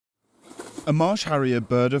A marsh harrier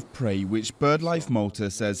bird of prey which Birdlife Malta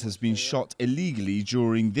says has been shot illegally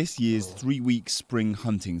during this year's 3-week spring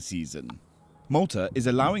hunting season. Malta is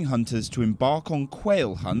allowing hunters to embark on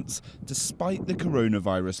quail hunts despite the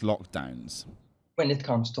coronavirus lockdowns. When it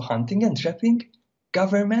comes to hunting and trapping,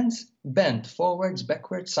 governments bend forwards,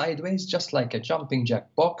 backwards, sideways, just like a jumping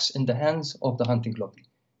jack box in the hands of the hunting lobby.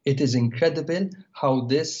 It is incredible how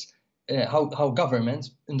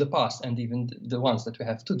governments in the past, and even the ones that we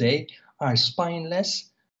have today, are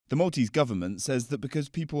spineless. The Maltese government says that because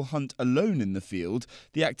people hunt alone in the field,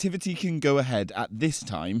 the activity can go ahead at this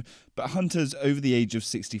time, but hunters over the age of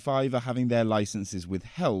 65 are having their licences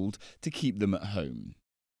withheld to keep them at home.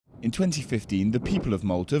 In 2015, the people of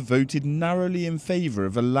Malta voted narrowly in favour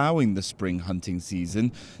of allowing the spring hunting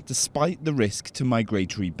season, despite the risk to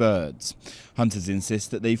migratory birds. Hunters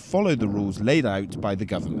insist that they follow the rules laid out by the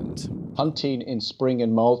government. Hunting in spring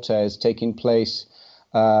in Malta is taking place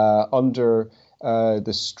under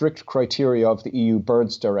the strict criteria of the EU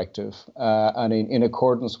Birds Directive and in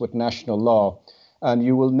accordance with national law. And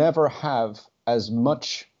you will never have as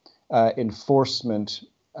much enforcement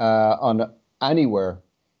on anywhere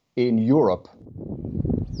in Europe.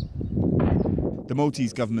 The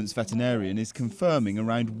Maltese government's veterinarian is confirming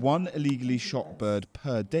around 1 illegally shot bird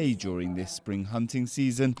per day during this spring hunting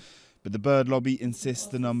season, but the bird lobby insists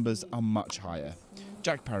the numbers are much higher.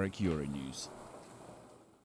 Jack Parrick, Euronews.